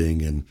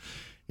visiting,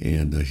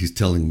 and he's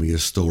telling me a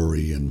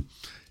story, and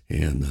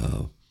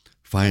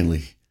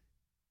finally,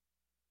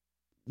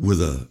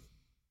 with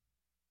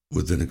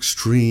an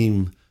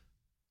extreme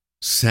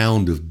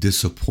sound of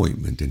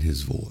disappointment in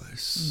his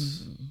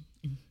voice,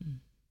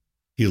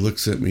 he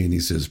looks at me and he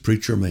says,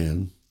 "Preacher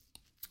man,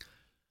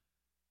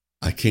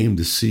 I came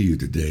to see you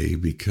today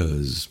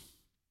because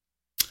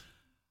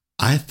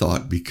I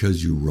thought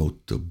because you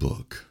wrote the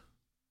book,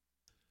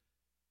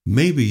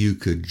 maybe you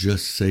could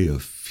just say a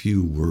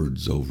few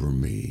words over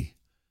me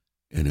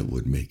and it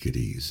would make it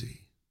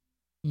easy."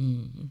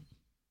 And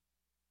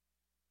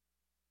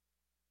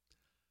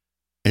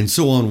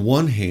so on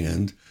one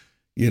hand,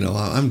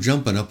 I'm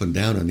jumping up and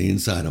down on the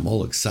inside. I'm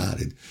all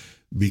excited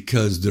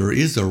because there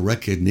is a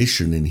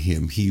recognition in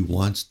him. He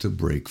wants to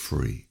break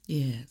free.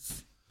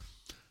 Yes.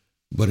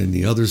 But in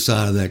the other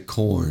side of that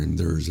coin,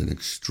 there's an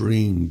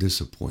extreme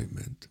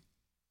disappointment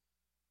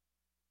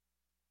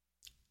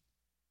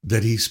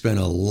that he spent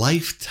a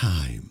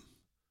lifetime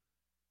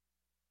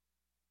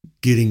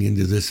getting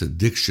into this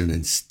addiction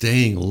and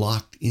staying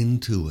locked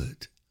into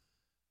it.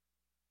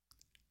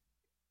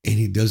 And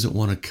he doesn't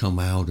want to come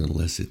out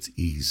unless it's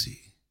easy.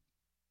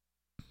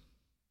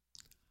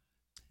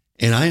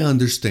 And I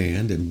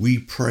understand, and we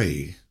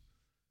pray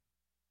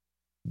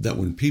that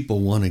when people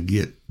want to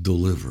get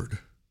delivered,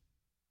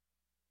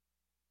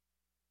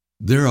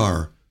 there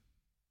are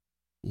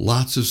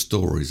lots of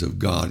stories of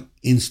God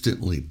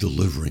instantly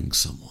delivering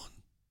someone.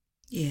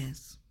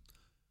 Yes.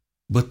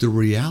 But the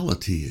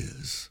reality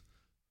is,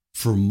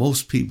 for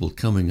most people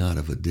coming out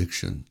of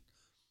addiction,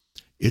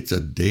 it's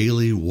a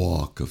daily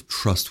walk of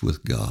trust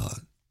with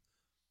God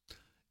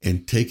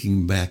and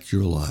taking back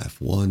your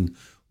life, one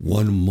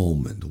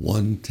moment,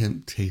 one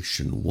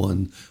temptation,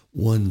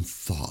 one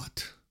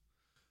thought,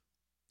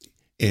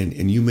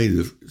 And you made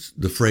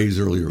the phrase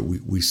earlier,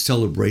 we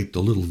celebrate the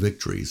little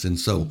victories. And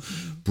so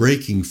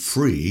breaking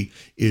free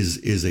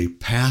is a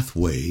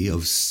pathway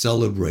of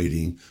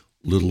celebrating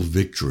little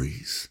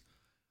victories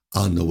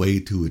on the way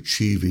to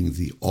achieving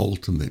the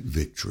ultimate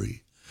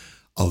victory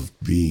of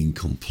being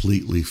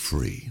completely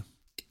free.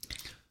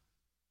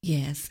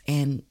 Yes,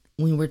 and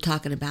when we're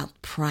talking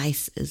about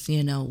prices,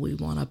 we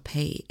want to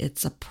pay.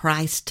 It's a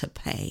price to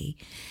pay.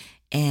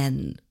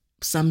 And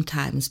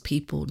sometimes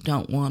people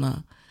don't want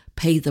to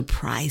pay the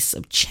price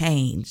of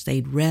change.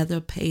 They'd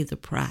rather pay the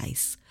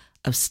price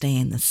of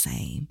staying the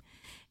same.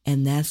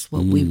 And that's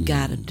what we've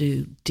got to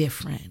do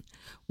different.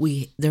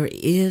 There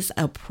is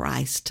a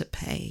price to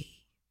pay,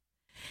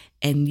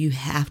 and you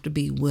have to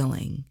be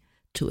willing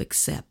to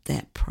accept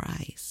that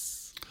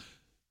price.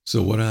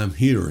 So what I'm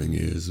hearing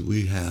is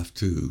we have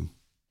to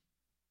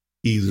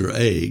either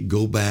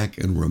go back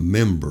and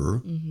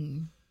remember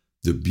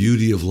the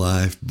beauty of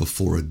life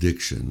before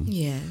addiction.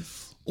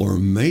 Yes. Or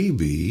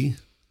maybe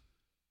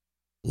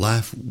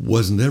life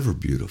wasn't ever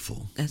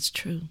beautiful. That's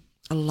true.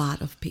 A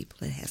lot of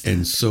people it has.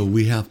 And so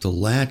we have to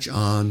latch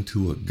on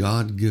to a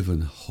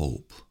God-given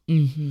hope,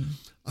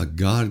 a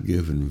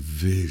God-given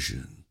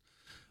vision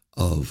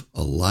of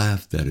a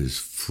life that is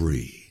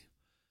free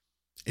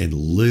and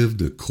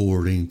lived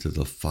according to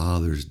the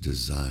Father's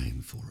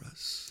design for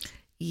us.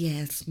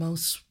 Yes,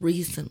 most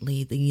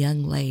recently, the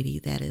young lady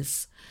that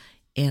is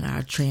in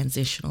our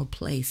transitional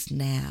place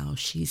now,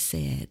 she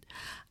said,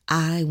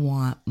 I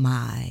want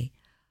my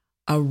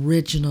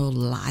original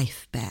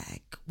life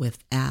back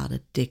without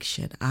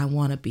addiction. I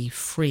want to be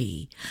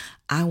free.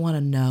 I want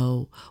to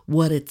know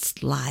what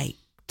it's like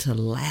to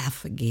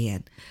laugh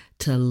again,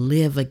 to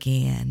live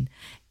again,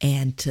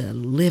 and to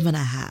live in a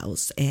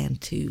house, and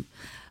to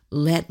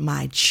let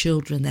my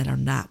children that are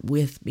not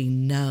with me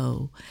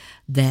know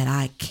that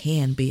I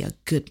can be a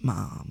good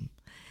mom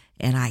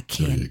and I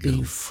can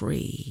be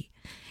free.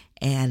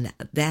 And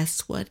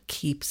that's what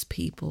keeps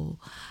people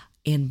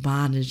in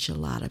bondage a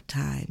lot of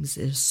times.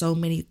 There's so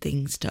many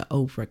things to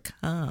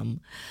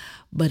overcome.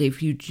 But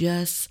if you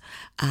just,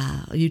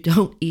 you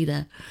don't eat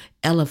an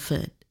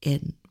elephant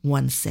in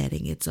one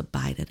setting, it's a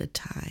bite at a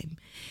time.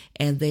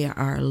 And there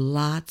are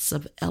lots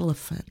of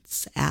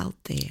elephants out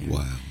there.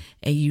 Wow.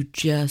 And you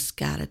just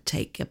got to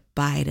take a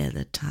bite at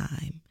a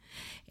time.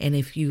 And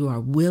if you are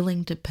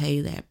willing to pay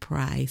that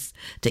price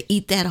to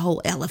eat that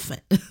whole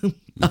elephant,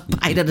 a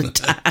bite at a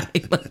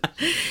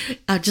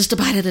time, just a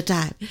bite at a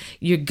time,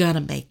 you're going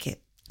to make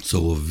it.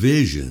 So a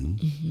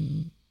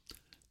vision,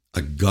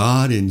 a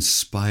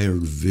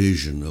God-inspired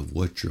vision of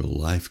what your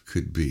life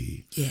could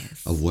be,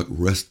 yes, of what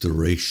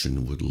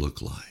restoration would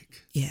look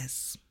like,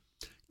 yes,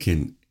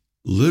 can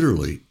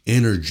literally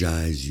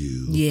energize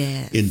you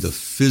in the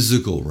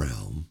physical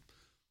realm.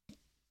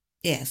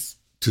 Yes.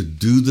 To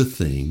do the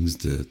things,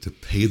 to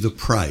pay the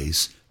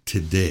price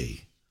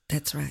today.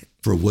 That's right.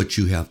 For what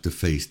you have to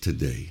face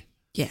today.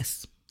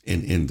 Yes.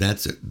 And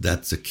that's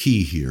a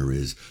key here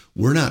is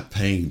we're not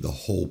paying the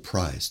whole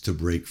price to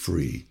break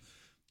free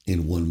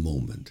in one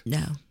moment.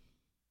 No.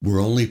 We're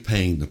only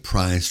paying the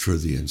price for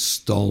the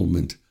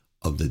installment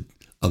of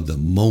the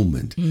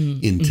moment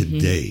in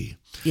today.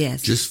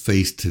 Yes. Just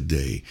face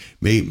today.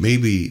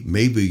 Maybe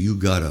you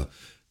gotta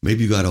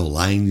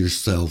align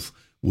yourself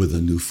with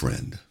a new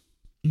friend.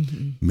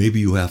 Maybe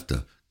you have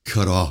to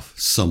cut off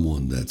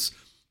someone that's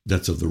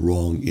of the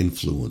wrong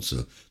influence,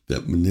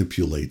 that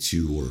manipulates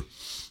you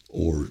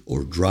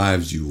or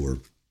drives you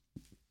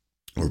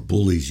or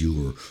bullies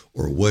you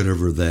or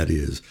whatever that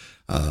is.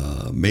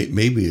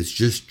 Maybe it's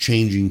just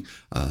changing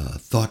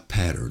thought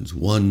patterns,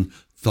 one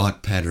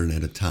thought pattern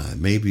at a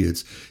time. Maybe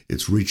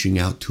it's reaching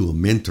out to a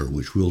mentor,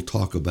 which we'll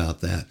talk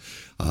about that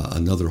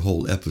another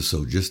whole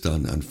episode just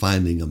on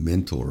finding a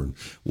mentor and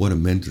what a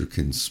mentor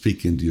can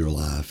speak into your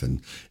life and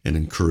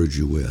encourage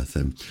you with.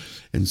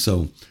 And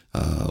so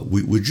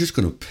we're just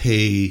going to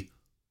pay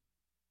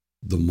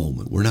the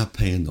moment. We're not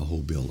paying the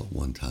whole bill at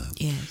one time.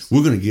 Yes.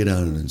 We're going to get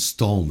on an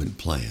installment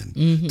plan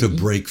to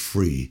break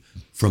free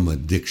from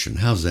addiction.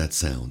 How's that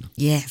sound?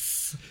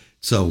 Yes.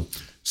 So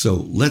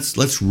let's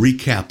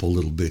recap a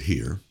little bit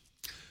here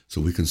so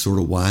we can sort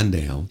of wind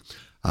down.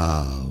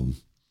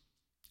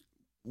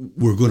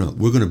 We're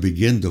gonna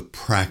begin to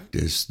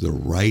practice the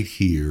right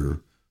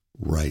here,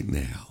 right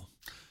now,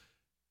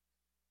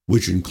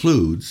 which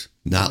includes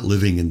not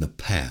living in the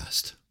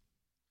past,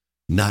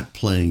 not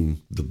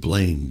playing the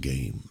blame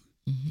game,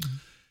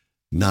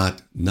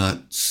 not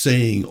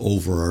saying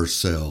over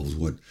ourselves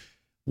what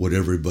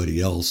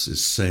everybody else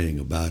is saying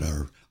about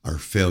our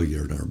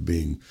failure and our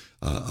being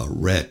a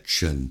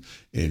wretch and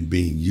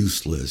being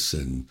useless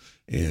and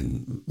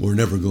we're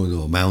never going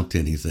to amount to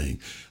anything.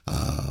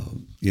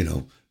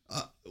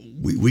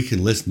 We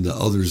can listen to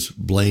others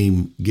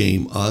blame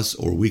game us,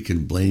 or we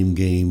can blame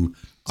game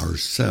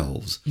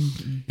ourselves.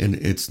 And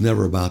it's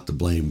never about the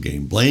blame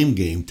game. Blame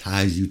game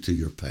ties you to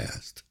your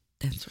past.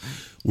 That's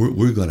right.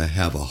 We're going to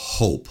have a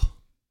hope.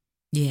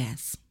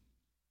 Yes.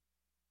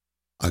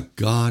 A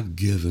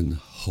God-given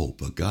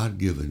hope, a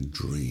God-given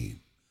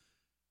dream, that God has for us. And it's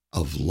not going to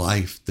of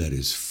life that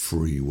is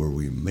free, where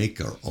we make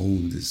our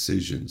own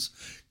decisions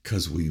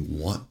because we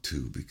want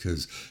to,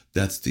 because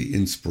that's the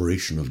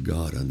inspiration of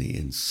God on the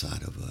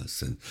inside of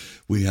us. And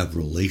we have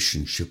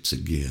relationships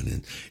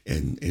again,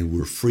 and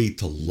we're free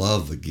to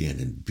love again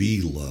and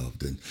be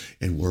loved,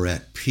 and we're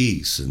at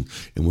peace, and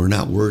we're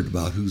not worried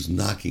about who's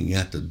knocking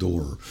at the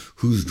door,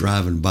 who's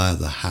driving by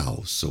the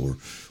house, or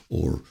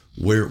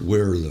where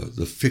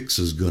the fix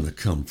is going to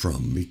come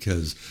from,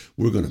 because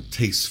we're going to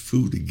taste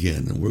food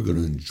again, and we're going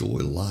to enjoy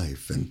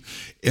life, and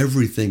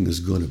everything is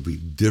going to be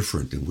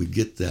different. And we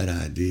get that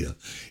idea,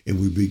 and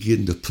we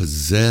begin to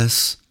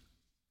possess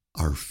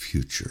our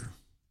future.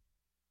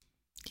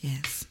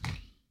 Yes.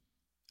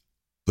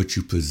 But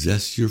you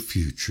possess your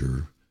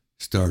future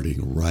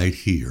starting right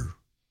here,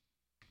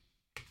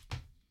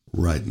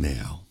 right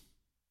now.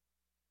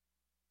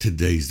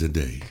 Today's the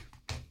day.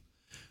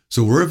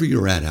 So wherever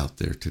you're at out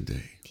there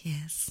today,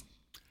 yes,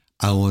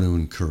 I want to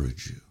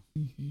encourage you.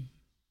 Mm-hmm.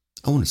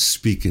 I want to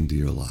speak into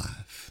your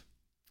life.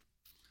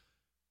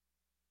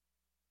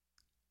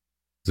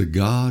 The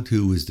God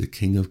who is the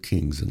King of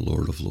Kings and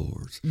Lord of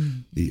Lords,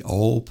 the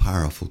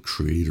all-powerful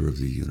creator of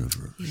the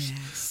universe,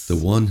 yes, the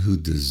one who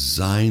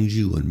designed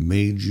you and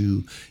made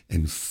you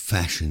and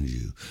fashioned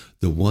you,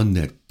 the one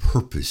that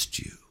purposed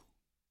you,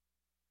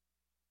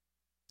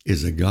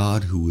 is a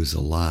God who is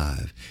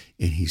alive,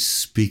 and he's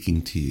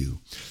speaking to you.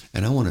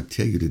 And I want to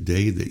tell you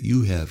today that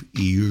you have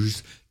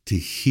ears to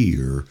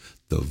hear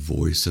the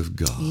voice of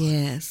God.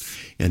 yes,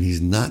 And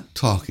he's not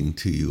talking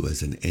to you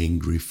as an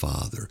angry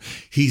father.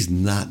 He's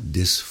not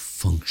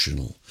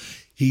dysfunctional.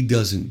 He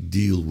doesn't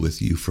deal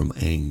with you from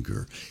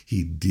anger.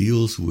 He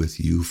deals with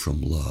you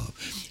from love.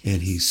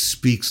 And he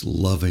speaks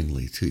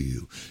lovingly to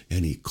you,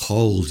 and he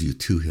calls you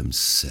to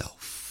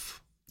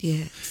himself.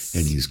 yes,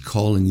 And he's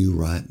calling you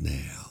right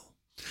now.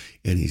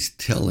 And he's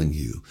telling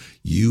you,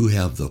 you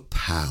have the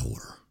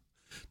power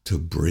to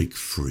break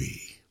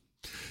free.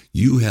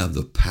 You have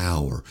the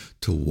power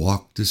to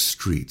walk the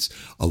streets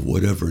of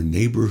whatever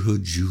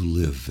neighborhood you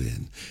live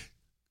in.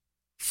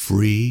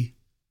 Free,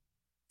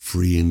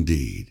 free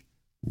indeed,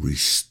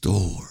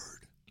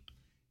 restored,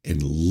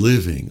 and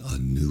living a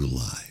new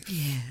life.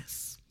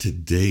 yes.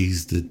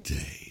 Today's the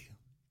day.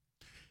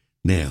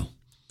 Now,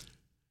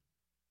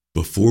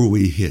 before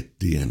we hit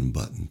the end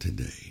button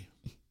today,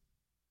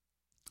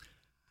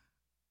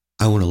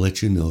 I want to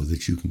let you know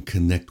that you can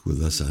connect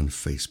with us on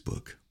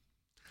Facebook.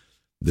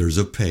 There's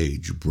a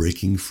page,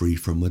 Breaking Free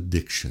from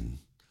Addiction.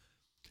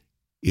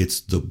 It's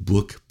the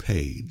book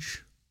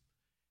page.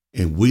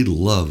 And we'd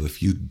love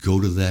if you'd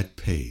go to that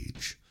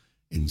page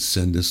and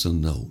send us a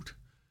note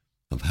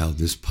of how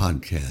this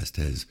podcast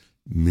has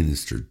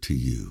ministered to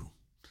you.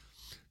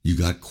 You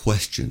got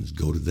questions,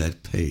 go to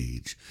that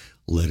page.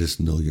 Let us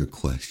know your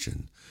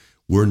question.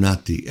 We're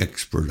not the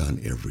expert on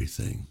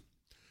everything,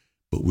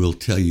 but we'll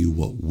tell you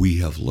what we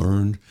have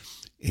learned,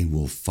 and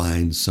we'll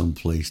find some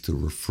place to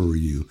refer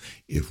you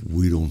if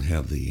we don't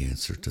have the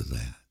answer to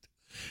that.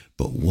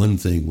 But one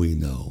thing we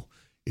know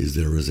is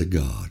there is a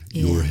God,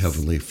 your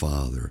Heavenly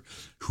Father,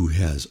 who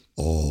has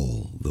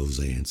all those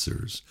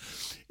answers.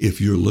 If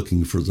you're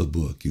looking for the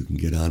book, you can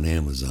get on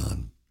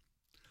Amazon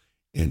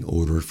and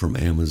order it from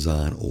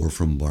Amazon or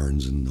from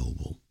Barnes &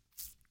 Noble.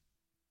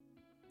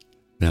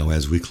 Now,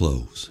 as we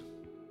close,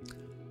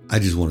 I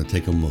just want to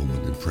take a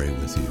moment and pray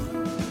with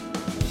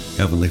you.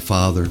 Heavenly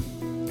Father,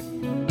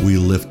 we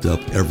lift up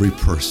every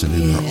person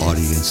in our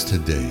audience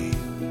today.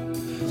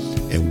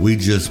 And we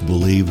just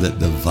believe that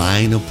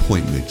divine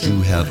appointment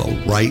you have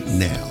a right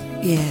now,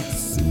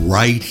 Yes.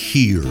 right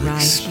here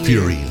Right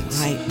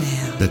experience here, right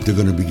now. that they're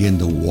going to begin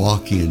to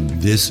walk in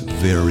this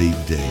very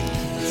day.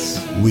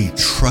 Yes. We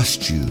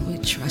trust you We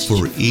trust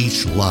for you.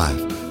 each life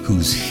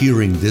who's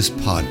hearing this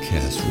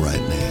podcast right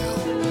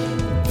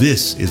now.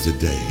 This is a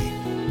day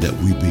that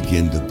we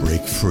begin to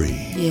break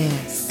free.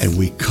 Yes. And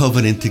we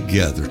covenant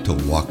together to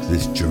walk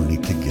this journey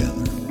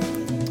together.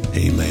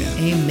 Amen.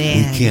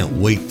 Amen. We can't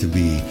wait to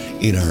be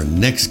in our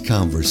next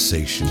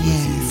conversation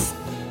Yes.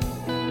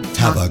 with you.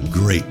 Have a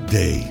great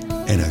day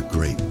and a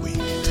great week.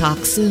 Talk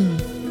soon.